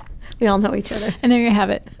 We all know each other. And there you have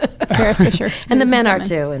it. Kara Swisher. And the men are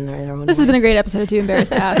too in their own This way. has been a great episode of Too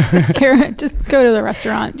Embarrassed to Ask. Kara, just go to the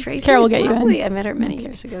restaurant. Tracy's Kara will get lovely. you in. I met her many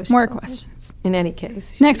years ago. More questions. In any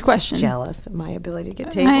case. Next question. Jealous of my ability to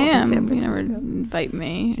get tables I am. in San Francisco. You never invite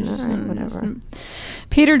me. All right, whatever.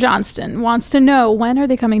 Peter Johnston wants to know, when are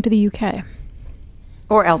they coming to the UK?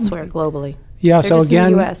 Or elsewhere, globally. Yeah, They're so just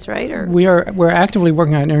again, in the US, right? Or? We're actively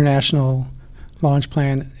working on an international launch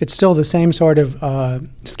plan. It's still the same sort of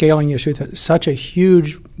scaling issue. Such a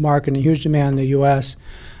huge market and a huge demand in the U.S.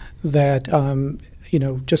 that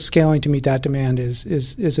just scaling to meet that demand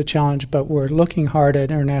is a challenge. But we're looking hard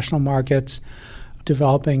at international markets,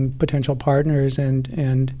 developing potential partners,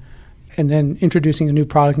 and then introducing a new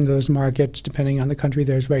product into those markets. Depending on the country,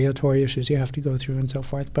 there's regulatory issues you have to go through and so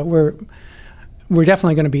forth. But we're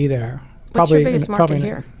definitely going to be there. What's your biggest market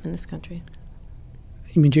here in this country?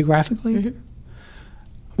 You mean geographically? Mm-hmm.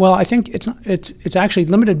 Well, I think it's actually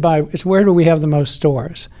limited by where do we have the most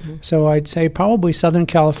stores. Mm-hmm. So I'd say probably Southern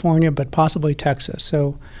California, but possibly Texas.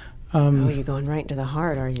 So, you're going right into the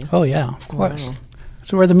heart, are you? Oh yeah, of course. Wow.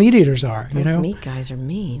 That's where the meat eaters are. Those meat guys are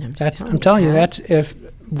mean. I'm telling you, that's if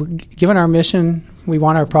given our mission, we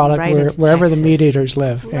want our product wherever the meat eaters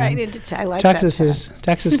live. Right into I like Texas that.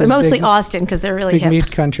 Texas but is mostly big, Austin, because they're really big hip.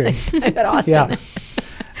 meat country. But Austin. Yeah.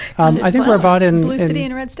 I think we're about in Blue City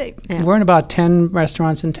and Red State. Yeah. We're in about 10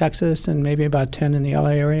 restaurants in Texas and maybe about 10 in the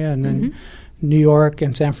LA area, and then mm-hmm. New York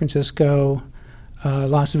and San Francisco,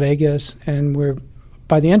 Las Vegas, and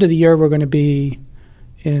by the end of the year we're going to be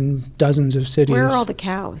in dozens of cities. Where are all the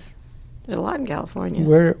cows? There's a lot in California.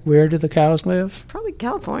 Where do the cows live? Probably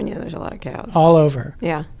California. There's a lot of cows. All over.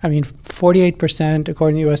 Yeah. 48%,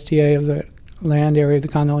 according to the USDA, of the land area of the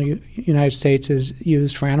continental United States is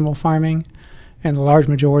used for animal farming. And the large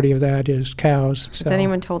majority of that is cows. So. Has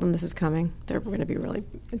anyone told them this is coming? They're going to be really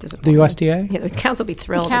disappointed. The USDA? Yeah, the cows will be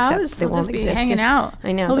thrilled. The cows, except they won't just be exist. hanging out.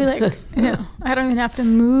 I know. They'll be like, I don't even have to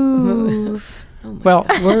move. Well,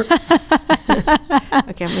 we're... Okay,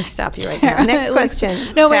 I'm going to stop you right now. Next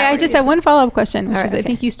question. No, wait, I just have one follow-up question, which is, okay. I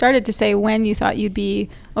think you started to say when you thought you'd be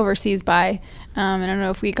overseas by. I don't know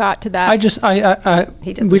if we got to that.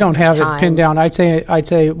 We don't have it pinned down. I'd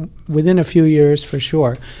say within a few years for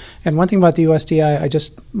sure. And one thing about the USDA, I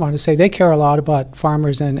just want to say they care a lot about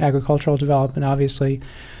farmers and agricultural development, obviously.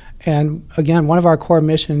 And again, one of our core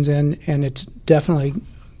missions, and it's definitely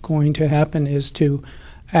going to happen, is to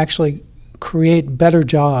actually create better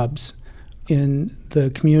jobs in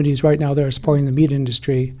the communities right now that are supporting the meat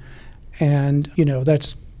industry. And,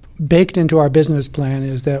 that's baked into our business plan,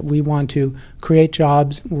 is that we want to create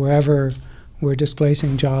jobs wherever we're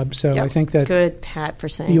displacing jobs. So I think that good, Pat, for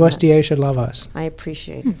saying USDA that. should love us. I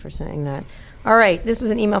appreciate you for saying that. All right, this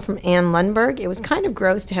was an email from Ann Lundberg. It was kind of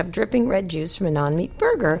gross to have dripping red juice from a non-meat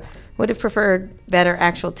burger. Would have preferred better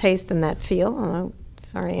actual taste than that feel. Oh,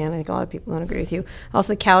 sorry, Ann, I think a lot of people don't agree with you.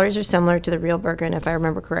 Also, the calories are similar to the real burger, and if I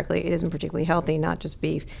remember correctly, it isn't particularly healthy, not just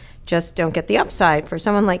beef. Just don't get the upside. For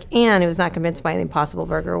someone like Ann, who's not convinced by the Impossible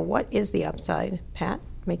Burger, what is the upside? Pat,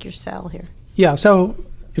 make your sell here. Yeah, so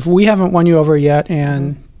if we haven't won you over yet,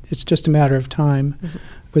 and it's just a matter of time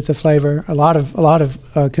with the flavor, a lot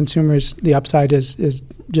of consumers, the upside is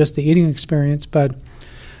just the eating experience. But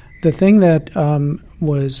the thing that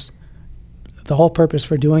was the whole purpose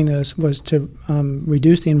for doing this was to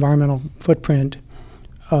reduce the environmental footprint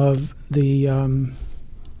of the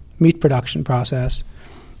meat production process.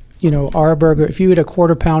 Our burger, if you eat a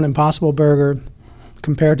quarter-pound Impossible Burger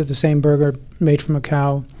compared to the same burger made from a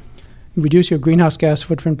cow, reduce your greenhouse gas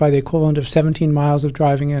footprint by the equivalent of 17 miles of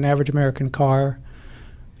driving an average American car,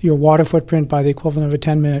 your water footprint by the equivalent of a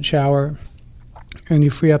 10-minute shower, and you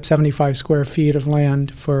free up 75 square feet of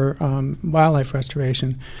land for wildlife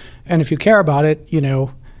restoration. And if you care about it,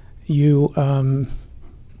 you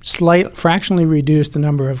fractionally reduce the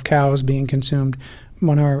number of cows being consumed.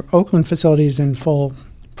 When our Oakland facility is in full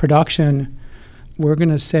production, we're going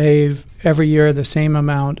to save every year the same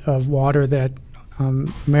amount of water that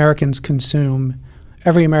Americans consume.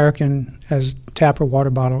 Every American as tap or water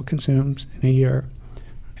bottle consumes in a year.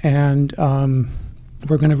 And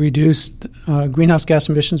we're going to reduce greenhouse gas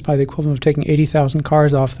emissions by the equivalent of taking 80,000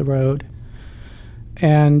 cars off the road,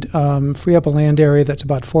 and free up a land area that's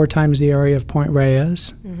about 4 times the area of Point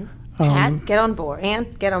Reyes. Pat, get on board. Ann,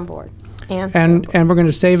 get on board. And we're going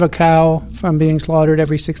to save a cow from being slaughtered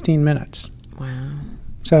every 16 minutes. Wow.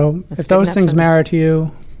 So if those things matter to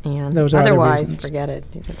you, those are otherwise, other reasons. forget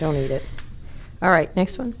it. Don't eat it. All right,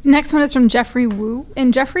 next one. Next one is from Jeffrey Wu.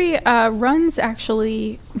 And Jeffrey runs,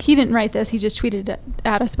 actually, he didn't write this, he just tweeted it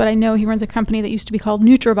at us, but I know he runs a company that used to be called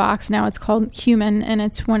NutriBox. Now it's called Human, and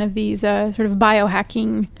it's one of these sort of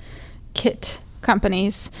biohacking kit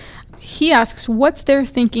companies. He asks, what's their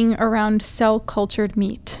thinking around cell-cultured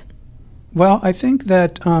meat? Well, I think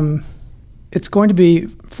that it's going to be,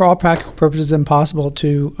 for all practical purposes, impossible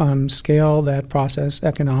to scale that process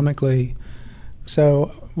economically.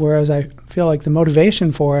 So whereas I feel like the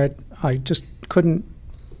motivation for it, I just couldn't,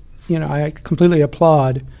 I completely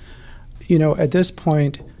applaud. At this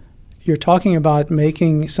point, you're talking about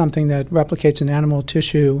making something that replicates an animal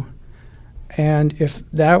tissue, and if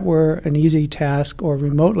that were an easy task or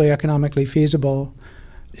remotely economically feasible,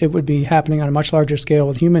 it would be happening on a much larger scale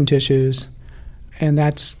with human tissues, and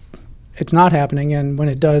it's not happening. And when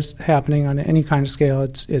it does happening on any kind of scale,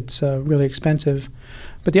 it's really expensive.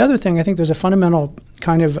 But the other thing, I think there's a fundamental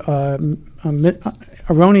kind of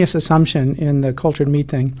erroneous assumption in the cultured meat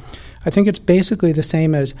thing. I think it's basically the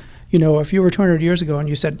same as, if you were 200 years ago and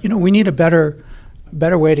you said, we need a better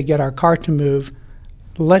way to get our cart to move.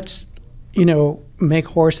 Let's, make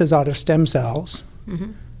horses out of stem cells.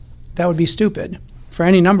 Mm-hmm. That would be stupid for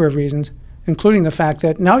any number of reasons, including the fact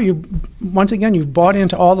that now you've bought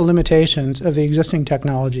into all the limitations of the existing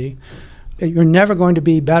technology. You're never going to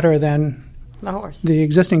be better than the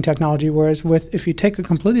existing technology, whereas if you take a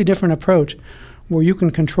completely different approach where you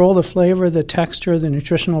can control the flavor, the texture, the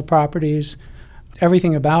nutritional properties,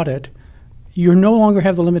 everything about it, you no longer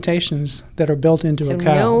have the limitations that are built into a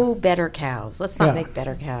cow. No better cows. Let's not make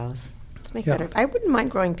better cows. Let's make better. I wouldn't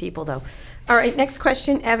mind growing people, though. All right, next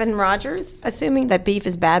question, Evan Rogers. Assuming that beef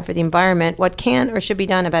is bad for the environment, what can or should be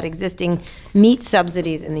done about existing meat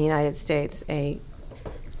subsidies in the United States? A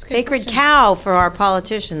sacred cow for our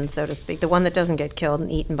politicians, so to speak, the one that doesn't get killed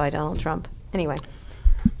and eaten by Donald Trump. Anyway,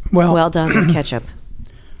 well done with ketchup.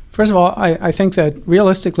 First of all, I think that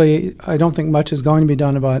realistically, I don't think much is going to be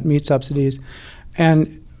done about meat subsidies.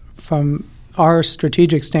 And from our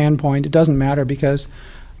strategic standpoint, it doesn't matter, because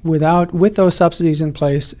with those subsidies in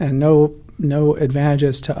place and no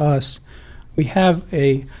advantages to us, we have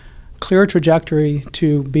a clear trajectory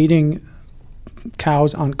to beating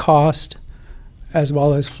cows on cost, as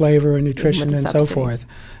well as flavor and nutrition and so forth.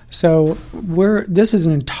 So this is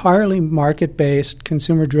an entirely market-based,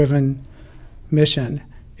 consumer-driven mission.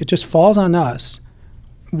 It just falls on us.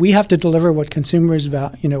 We have to deliver what consumers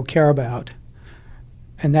care about,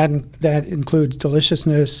 and that includes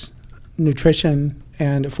deliciousness, nutrition,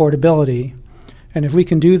 and affordability. And if we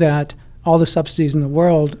can do that, all the subsidies in the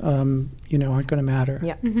world, aren't going to matter.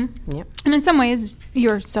 Yeah. Mm-hmm. Yeah. And in some ways,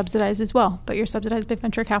 you're subsidized as well, but you're subsidized by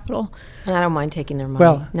venture capital. And I don't mind taking their money.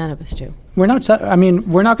 Well, none of us do. We're not.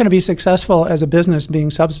 We're not going to be successful as a business being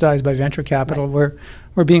subsidized by venture capital. Right.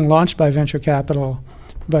 We're being launched by venture capital,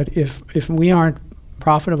 but if we aren't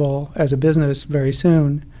profitable as a business very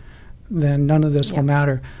soon, then none of this will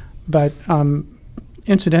matter. But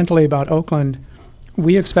incidentally, about Oakland,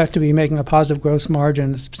 we expect to be making a positive gross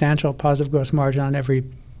margin, a substantial positive gross margin on every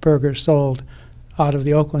burger sold out of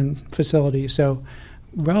the Oakland facility. So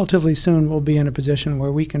relatively soon we'll be in a position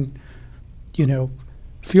where we can,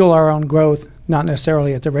 fuel our own growth, not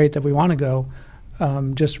necessarily at the rate that we want to go,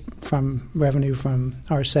 just from revenue from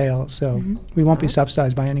our sales. So we won't be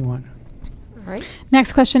subsidized by anyone. All right.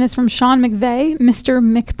 Next question is from Sean McVeigh, Mr.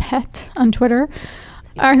 McPet on Twitter.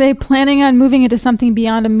 Are they planning on moving into something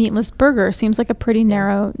beyond a meatless burger? Seems like a pretty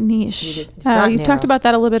narrow niche. You talked about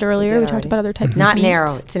that a little bit earlier. We talked about other types of meat. Not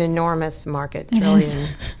narrow. It's an enormous market. Trillion.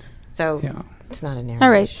 So it's not a narrow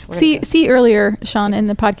niche. All right. See earlier, Sean, in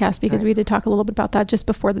the podcast, because we did talk a little bit about that just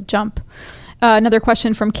before the jump. Another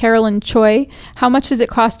question from Carolyn Choi. How much does it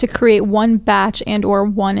cost to create one batch and or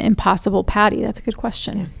one Impossible patty? That's a good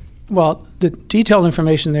question. Yeah. Well, the detailed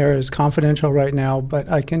information there is confidential right now, but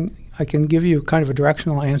I can give you kind of a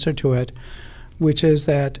directional answer to it, which is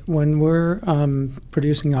that when we're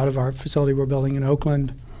producing out of our facility we're building in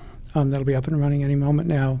Oakland, that'll be up and running any moment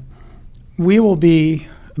now, we will be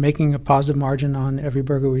making a positive margin on every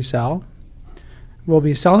burger we sell. We'll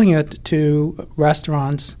be selling it to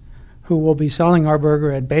restaurants who will be selling our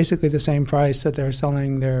burger at basically the same price that they're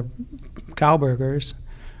selling their cow burgers,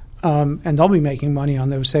 and they'll be making money on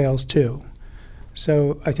those sales too.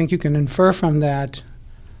 So I think you can infer from that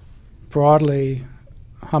broadly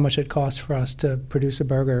how much it costs for us to produce a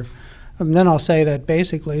burger. And then I'll say that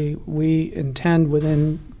basically we intend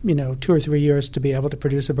within 2 or 3 years to be able to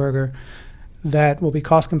produce a burger that will be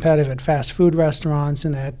cost competitive at fast food restaurants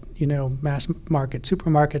and at mass market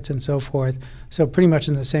supermarkets and so forth. So pretty much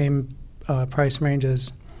in the same price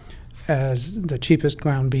ranges as the cheapest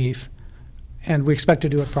ground beef, and we expect to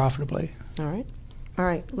do it profitably. All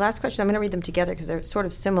right. Last question. I'm going to read them together because they're sort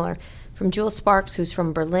of similar. From Jewel Sparks, who's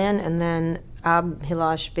from Berlin, and then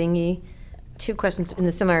Hilash Bingi. 2 questions in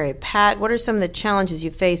the similar area. Pat, what are some of the challenges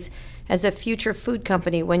you face as a future food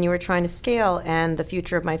company when you are trying to scale, and the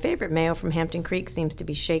future of my favorite mayo from Hampton Creek seems to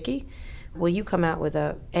be shaky? Will you come out with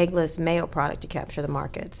a eggless mayo product to capture the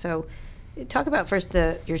market? So talk about first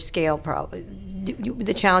your scale problem,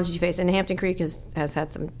 the challenges you face. And Hampton Creek has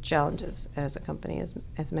had some challenges as a company,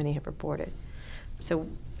 as many have reported. So,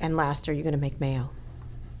 and last, are you going to make mayo?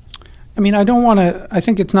 I mean, I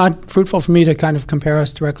think it's not fruitful for me to kind of compare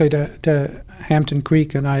us directly to Hampton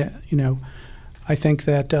Creek, and I think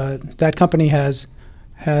that that company has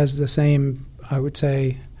the same, I would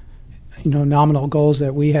say, nominal goals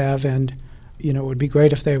that we have, and it would be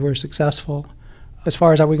great if they were successful. As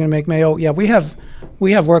far as are we going to make mayo, yeah, we have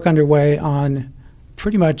work underway on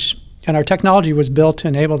pretty much, and our technology was built to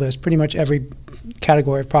enable this, pretty much every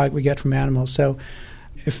category of product we get from animals. So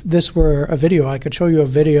if this were a video, I could show you a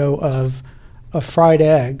video of a fried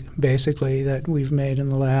egg, basically, that we've made in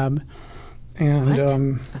the lab. And what?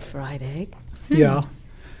 A fried egg? Yeah.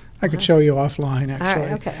 I could show you offline, actually. All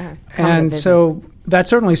right, okay. All right. And so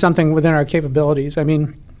that's certainly something within our capabilities. I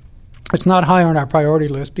mean, it's not high on our priority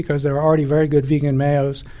list because there are already very good vegan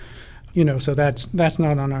mayos, so that's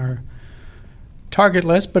not on our target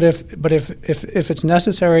list. But if it's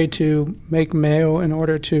necessary to make mayo in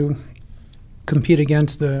order to compete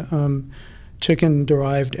against the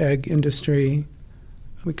chicken-derived egg industry,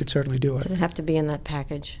 we could certainly do it. Does it have to be in that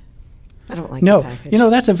package? I don't like no. the package.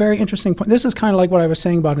 That's a very interesting point. This is kind of like what I was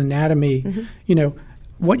saying about anatomy. Mm-hmm.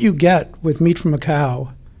 What you get with meat from a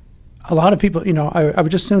cow, a lot of people, I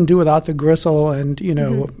would just soon do without the gristle and,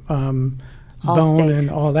 bone steak and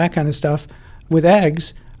all that kind of stuff. With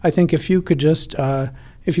eggs, I think if you could just,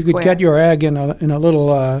 if you could get your egg in a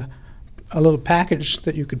little package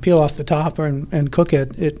that you could peel off the top and cook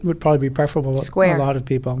it, it would probably be preferable to a lot of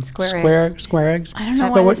people. Square eggs. I don't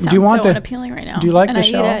know why this sounds so unappealing right now. Do you like the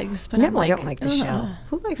shell? I eat eggs, but no, I don't like the shell.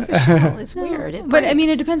 Who likes the shell? It's weird. But I mean,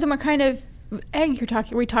 it depends on what kind of egg you're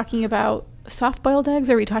talking. Are we talking about soft-boiled eggs?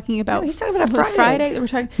 Or are we talking about? No, he's talking about a fried egg. We're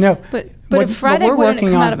talking. No, but a fried egg wouldn't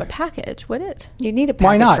come out of a package, would it? You need a package.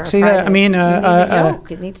 Why not? For a See fried that? egg. I mean, you need a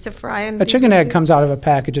yolk. It needs to fry. A chicken egg comes out of a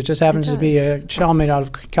package. It just happens to be a shell made out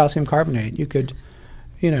of calcium carbonate. You could,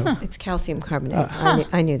 It's calcium carbonate.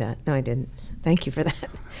 I knew that. No, I didn't. Thank you for that.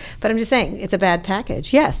 But I'm just saying, it's a bad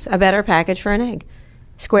package. Yes, a better package for an egg.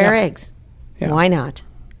 Square eggs. Yeah. Why not?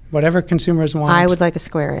 Whatever consumers want. I would like a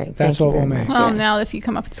square egg. That's what we'll make. Well, now if you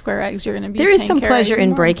come up with square eggs, you're going to be. There is some pleasure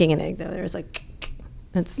in breaking an egg, though. There's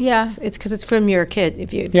it's because it's from your kid.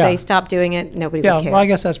 If they stop doing it, nobody would care. Yeah, well, I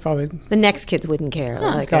guess that's probably the next kids wouldn't care.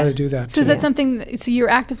 Got to do that. So is that something? So you're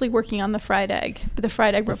actively working on the fried egg, the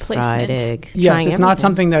fried egg replacement. Fried egg. Yes, it's not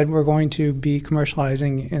something that we're going to be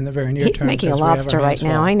commercializing in the very near term. He's making a lobster right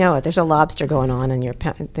now. I know it. There's a lobster going on in your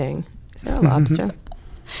thing. Is there a lobster?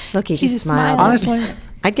 Look, he just smiled. Honestly,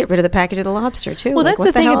 I'd get rid of the package of the lobster too. Well, that's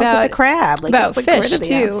the thing about the crab. About fish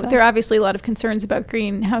too. There are obviously a lot of concerns about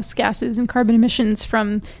greenhouse gases and carbon emissions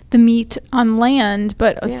from the meat on land,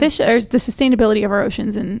 but fish, or the sustainability of our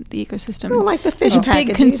oceans and the ecosystem. I don't like the fish package.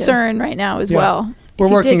 Big concern right now as well. We're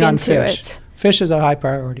working on fish. Fish is a high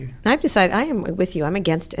priority. I've decided I am with you. I'm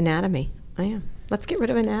against anatomy. I am. Let's get rid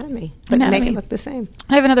of anatomy, but make it look the same.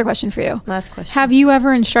 I have another question for you. Last question. Have you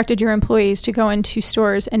ever instructed your employees to go into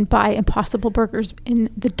stores and buy Impossible burgers in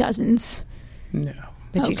the dozens? No.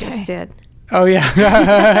 But you just did. Oh, yeah.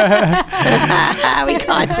 We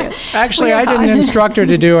caught you. Actually, I didn't instruct her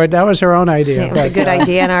to do it. That was her own idea. It was a good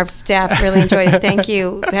idea, and our staff really enjoyed it. Thank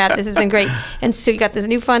you, Pat. This has been great. And so you got this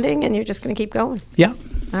new funding, and you're just going to keep going. Yeah.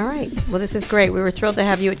 All right. Well, this is great. We were thrilled to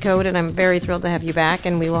have you at Goode, and I'm very thrilled to have you back.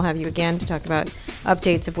 And we will have you again to talk about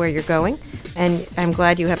updates of where you're going. And I'm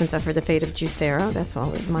glad you haven't suffered the fate of Juicero. That's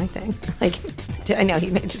always my thing. Like, I know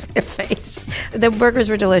you made just a face. The burgers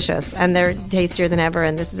were delicious, and they're tastier than ever.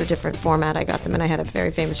 And this is a different format. I got them, and I had a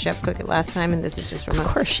very famous chef cook it last time. And this is just from Of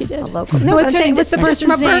course she did. a local. No, what's her name? What's the just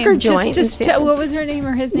from a person's burger name? joint. What was her name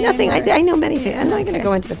or his name? Nothing. Or? I know many. I'm not going to okay.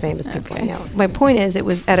 go into the famous people I know. My point is, it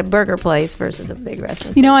was at a burger place versus a big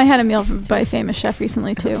restaurant. You know, I had a meal by a famous chef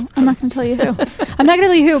recently too. I'm not going to tell you who. I'm not going to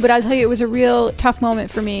tell you who, but I'll tell you it was a real tough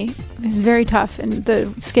moment for me. It was very tough, and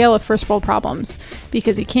the scale of first world problems,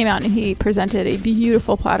 because he came out and he presented a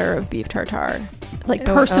beautiful platter of beef tartare, like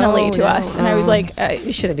personally to us, and I was like,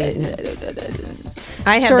 you should have eaten it.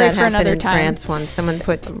 I had Story that for happen another in time. France once. Someone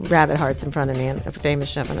put rabbit hearts in front of me, and a famous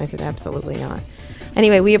chef, and I said, absolutely not.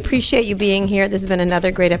 Anyway, we appreciate you being here. This has been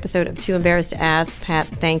another great episode of Too Embarrassed to Ask. Pat,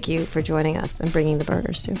 thank you for joining us and bringing the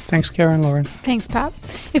burgers too. Thanks, Karen, Lauren. Thanks, Pat.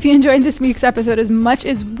 If you enjoyed this week's episode as much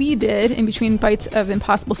as we did in between bites of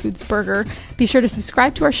Impossible Foods burger, be sure to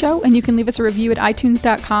subscribe to our show, and you can leave us a review at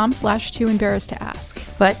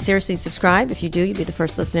itunes.com/tooembarrassedtoask. But seriously, subscribe. If you do, you'll be the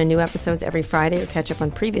first to listen to new episodes every Friday or catch up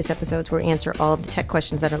on previous episodes where we answer all of the tech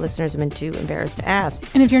questions that our listeners have been too embarrassed to ask.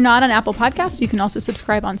 And if you're not on Apple Podcasts, you can also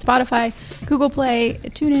subscribe on Spotify, Google Play,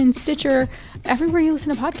 TuneIn, Stitcher, everywhere you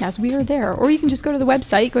listen to podcasts. We are there. Or you can just go to the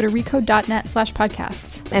website, go to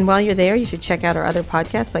recode.net/podcasts. And while you're there, you should check out our other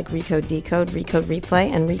podcasts like Recode Decode, Recode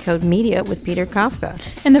Replay, and Recode Media with Peter Kafka.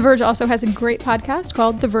 And The Verge also has a great podcast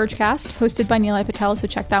called The Vergecast, hosted by Nilay Patel, so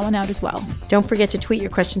check that one out as well. Don't forget to tweet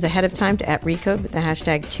your questions ahead of time to @Recode with the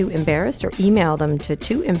hashtag #TooEmbarrassed, or email them to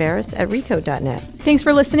tooembarrassed@recode.net. Thanks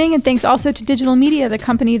for listening, and thanks also to Digital Media, the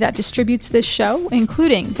company that distributes this show,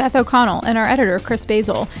 including Beth O'Connell and our editor, Chris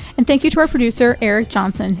Basil. And thank you to our producer, Eric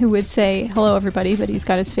Johnson, who would say hello, everybody, but he's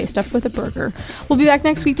got his face stuffed with a burger. We'll be back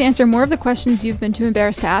next week to answer more of the questions you've been too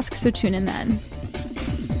embarrassed to ask, so tune in then.